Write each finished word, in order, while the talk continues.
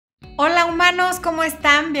Hola humanos, ¿cómo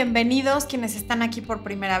están? Bienvenidos quienes están aquí por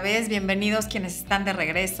primera vez, bienvenidos quienes están de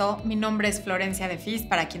regreso. Mi nombre es Florencia de Fis,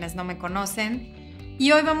 para quienes no me conocen.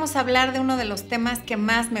 Y hoy vamos a hablar de uno de los temas que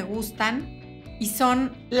más me gustan y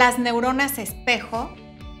son las neuronas espejo,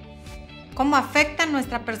 cómo afectan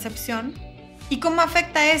nuestra percepción y cómo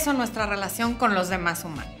afecta eso nuestra relación con los demás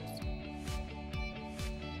humanos.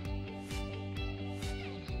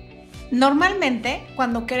 Normalmente,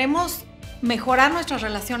 cuando queremos mejorar nuestras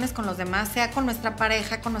relaciones con los demás, sea con nuestra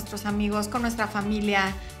pareja, con nuestros amigos, con nuestra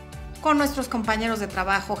familia, con nuestros compañeros de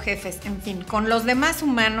trabajo, jefes, en fin, con los demás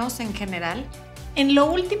humanos en general, en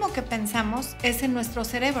lo último que pensamos es en nuestro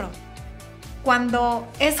cerebro,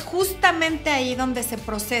 cuando es justamente ahí donde se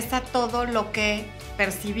procesa todo lo que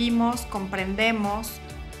percibimos, comprendemos,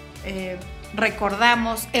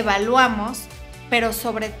 recordamos, evaluamos, pero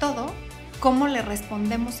sobre todo, cómo le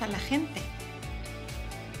respondemos a la gente.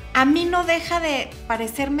 A mí no deja de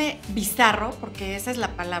parecerme bizarro, porque esa es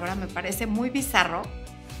la palabra, me parece muy bizarro,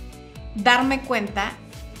 darme cuenta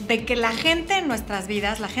de que la gente en nuestras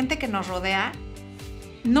vidas, la gente que nos rodea,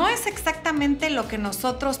 no es exactamente lo que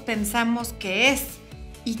nosotros pensamos que es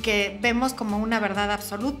y que vemos como una verdad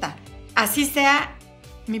absoluta. Así sea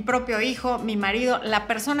mi propio hijo, mi marido, la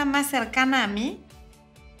persona más cercana a mí,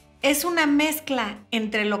 es una mezcla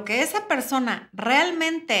entre lo que esa persona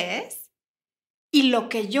realmente es y lo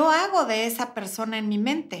que yo hago de esa persona en mi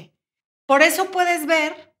mente. Por eso puedes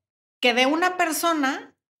ver que de una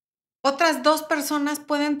persona, otras dos personas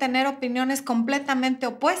pueden tener opiniones completamente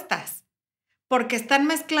opuestas, porque están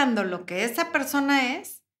mezclando lo que esa persona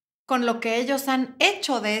es con lo que ellos han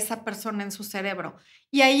hecho de esa persona en su cerebro.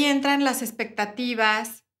 Y ahí entran las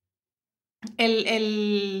expectativas,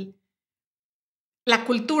 la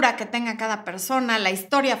cultura que tenga cada persona, la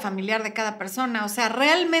historia familiar de cada persona. O sea,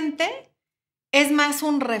 realmente es más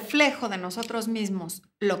un reflejo de nosotros mismos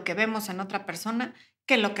lo que vemos en otra persona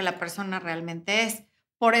que lo que la persona realmente es.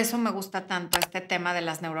 Por eso me gusta tanto este tema de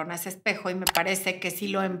las neuronas espejo y me parece que si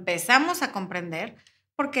lo empezamos a comprender,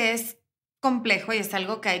 porque es complejo y es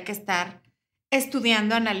algo que hay que estar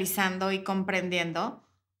estudiando, analizando y comprendiendo,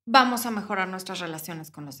 vamos a mejorar nuestras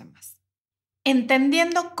relaciones con los demás.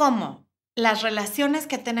 Entendiendo cómo las relaciones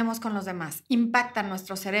que tenemos con los demás impactan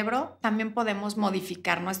nuestro cerebro, también podemos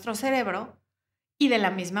modificar nuestro cerebro y de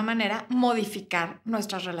la misma manera modificar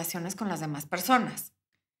nuestras relaciones con las demás personas.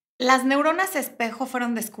 Las neuronas espejo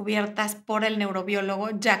fueron descubiertas por el neurobiólogo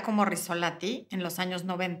𝗥𝗘𝗦𝗧𝗜𝗕 en los años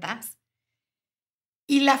 90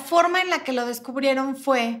 y la forma en la que lo descubrieron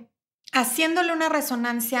fue haciéndole una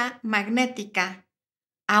resonancia magnética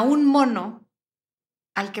a un mono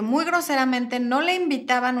al que muy groseramente no le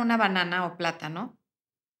invitaban una banana o plátano,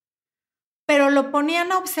 pero lo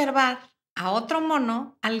ponían a observar a otro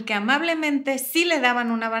mono al que amablemente sí le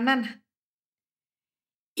daban una banana.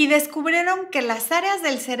 Y descubrieron que las áreas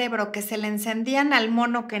del cerebro que se le encendían al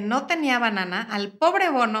mono que no tenía banana, al pobre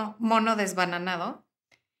mono desbananado,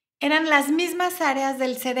 eran las mismas áreas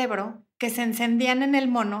del cerebro que se encendían en el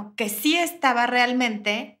mono que sí estaba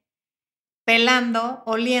realmente pelando,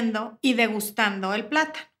 oliendo y degustando el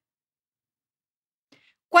plátano.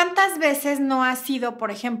 ¿Cuántas veces no has ido,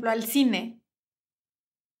 por ejemplo, al cine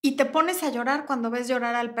y te pones a llorar cuando ves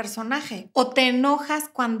llorar al personaje o te enojas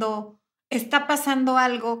cuando está pasando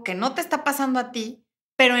algo que no te está pasando a ti,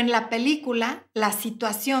 pero en la película la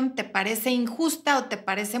situación te parece injusta o te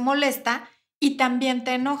parece molesta y también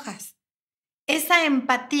te enojas? Esa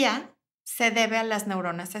empatía se debe a las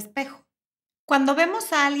neuronas espejo. Cuando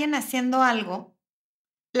vemos a alguien haciendo algo,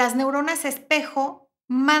 las neuronas espejo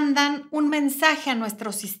mandan un mensaje a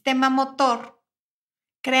nuestro sistema motor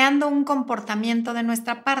creando un comportamiento de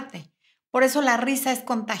nuestra parte. Por eso la risa es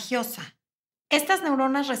contagiosa. Estas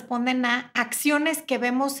neuronas responden a acciones que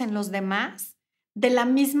vemos en los demás de la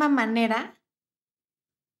misma manera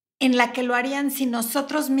en la que lo harían si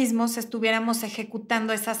nosotros mismos estuviéramos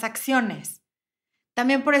ejecutando esas acciones.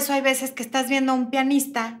 También por eso hay veces que estás viendo a un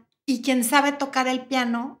pianista y quien sabe tocar el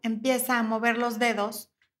piano empieza a mover los dedos.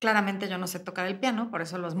 Claramente yo no sé tocar el piano, por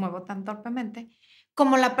eso los muevo tan torpemente,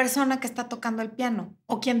 como la persona que está tocando el piano.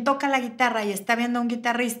 O quien toca la guitarra y está viendo a un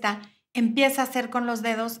guitarrista, empieza a hacer con los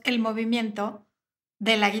dedos el movimiento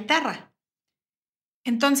de la guitarra.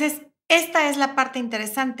 Entonces, esta es la parte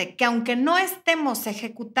interesante, que aunque no estemos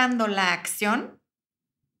ejecutando la acción,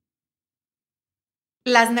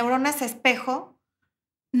 las neuronas espejo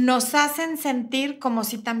nos hacen sentir como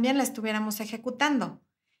si también la estuviéramos ejecutando.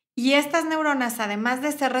 Y estas neuronas, además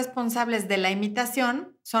de ser responsables de la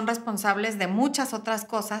imitación, son responsables de muchas otras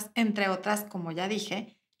cosas, entre otras, como ya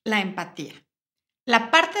dije, la empatía.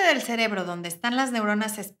 La parte del cerebro donde están las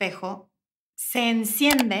neuronas espejo se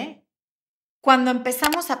enciende cuando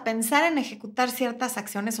empezamos a pensar en ejecutar ciertas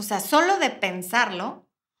acciones, o sea, solo de pensarlo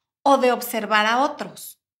o de observar a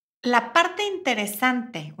otros. La parte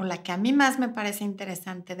interesante, o la que a mí más me parece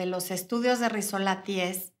interesante de los estudios de 𝗔𝗨𝗏𝗘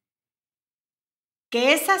es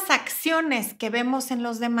que esas acciones que vemos en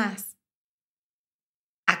los demás,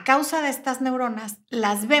 a causa de estas neuronas,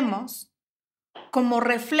 las vemos como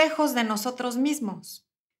reflejos de nosotros mismos,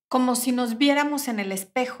 como si nos viéramos en el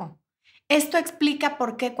espejo. Esto explica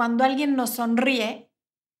por qué cuando alguien nos sonríe,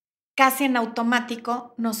 casi en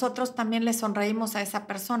automático, nosotros también le sonreímos a esa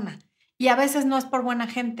persona. Y a veces no es por buena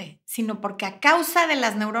gente, sino porque a causa de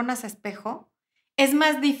las neuronas espejo, es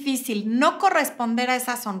más difícil no corresponder a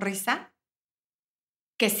esa sonrisa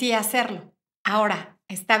que sí hacerlo. Ahora,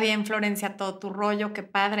 está bien, Florencia, todo tu rollo, qué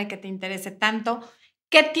padre que te interese tanto.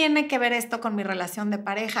 ¿Qué tiene que ver esto con mi relación de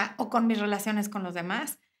pareja o con mis relaciones con los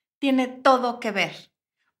demás? Tiene todo que ver,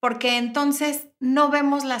 porque entonces no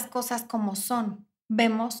vemos las cosas como son,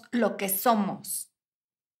 vemos lo que somos.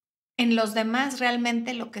 En los demás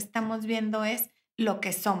realmente lo que estamos viendo es lo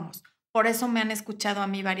que somos. Por eso me han escuchado a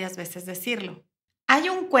mí varias veces decirlo. Hay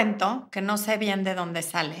un cuento, que no sé bien de dónde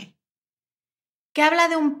sale, que habla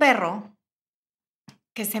de un perro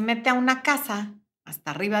que se mete a una casa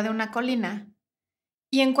hasta arriba de una colina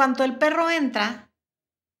y en cuanto el perro entra,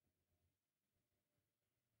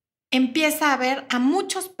 empieza a ver a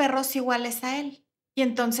muchos perros iguales a él y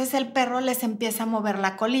entonces el perro les empieza a mover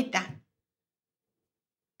la colita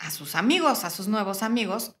a sus amigos, a sus nuevos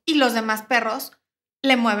amigos, y los demás perros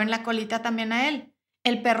le mueven la colita también a él.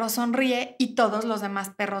 El perro sonríe y todos los demás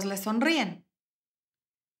perros le sonríen.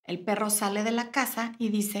 El perro sale de la casa y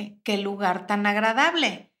dice, ¡qué lugar tan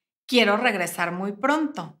agradable! Quiero regresar muy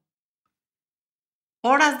pronto.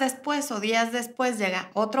 Horas después o días después llega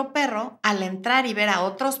otro perro. Al entrar y ver a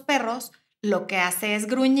otros perros, lo que hace es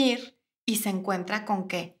gruñir y se encuentra con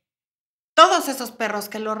que todos esos perros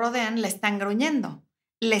que lo rodean le están gruñendo.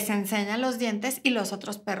 Les enseña los dientes y los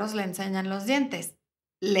otros perros le enseñan los dientes.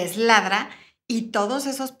 Les ladra y todos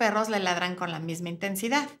esos perros le ladran con la misma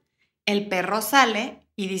intensidad. El perro sale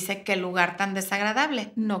y dice, qué lugar tan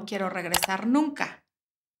desagradable, no quiero regresar nunca.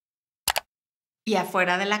 Y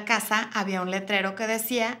afuera de la casa había un letrero que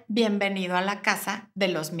decía, bienvenido a la casa de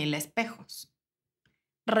los 1000 espejos.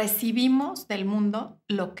 Recibimos del mundo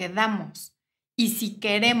lo que damos. Y si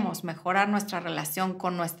queremos mejorar nuestra relación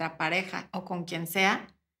con nuestra pareja o con quien sea,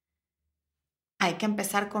 hay que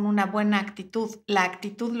empezar con una buena actitud. La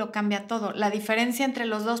actitud lo cambia todo. La diferencia entre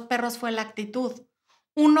los dos perros fue la actitud.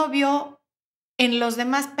 Uno vio en los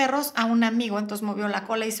demás perros a un amigo, entonces movió la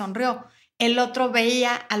cola y sonrió. El otro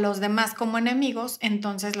veía a los demás como enemigos,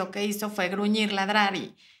 entonces lo que hizo fue gruñir, ladrar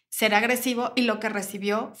y ser agresivo, y lo que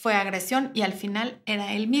recibió fue agresión y al final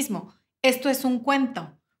era él mismo. Esto es un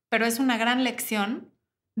cuento, pero es una gran lección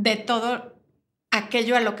de todo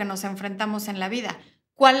aquello a lo que nos enfrentamos en la vida.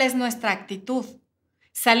 ¿Cuál es nuestra actitud?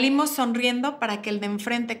 ¿Salimos sonriendo para que el de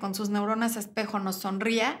enfrente con sus neuronas espejo nos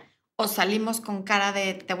sonría o salimos con cara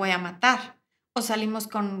de te voy a matar o salimos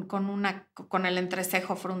con el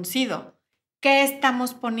entrecejo fruncido? ¿Qué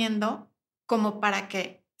estamos poniendo como para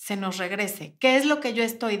que se nos regrese? ¿Qué es lo que yo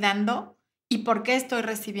estoy dando y por qué estoy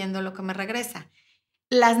recibiendo lo que me regresa?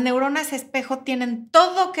 Las neuronas espejo tienen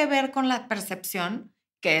todo que ver con la percepción,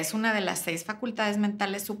 que es una de las 6 facultades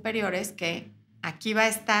mentales superiores, que aquí va a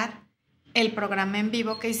estar el programa en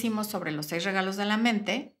vivo que hicimos sobre los 6 regalos de la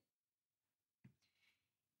mente.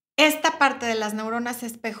 Esta parte de las neuronas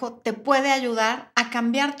espejo te puede ayudar a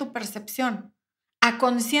cambiar tu percepción, a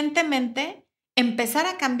conscientemente empezar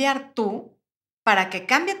a cambiar tú para que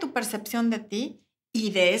cambie tu percepción de ti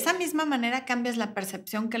y de esa misma manera cambies la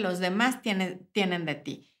percepción que los demás tienen de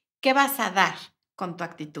ti. ¿Qué vas a dar con tu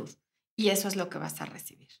actitud? Y eso es lo que vas a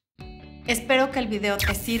recibir. Espero que el video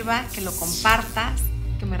te sirva, que lo compartas,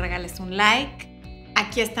 que me regales un like.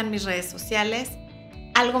 Aquí están mis redes sociales.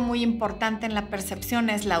 Algo muy importante en la percepción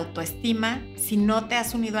es la autoestima. Si no te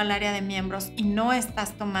has unido al área de miembros y no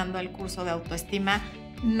estás tomando el curso de autoestima,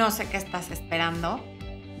 no sé qué estás esperando.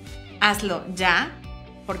 Hazlo ya,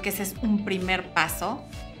 porque ese es un primer paso.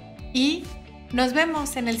 Y nos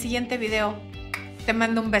vemos en el siguiente video. Te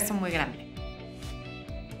mando un beso muy grande.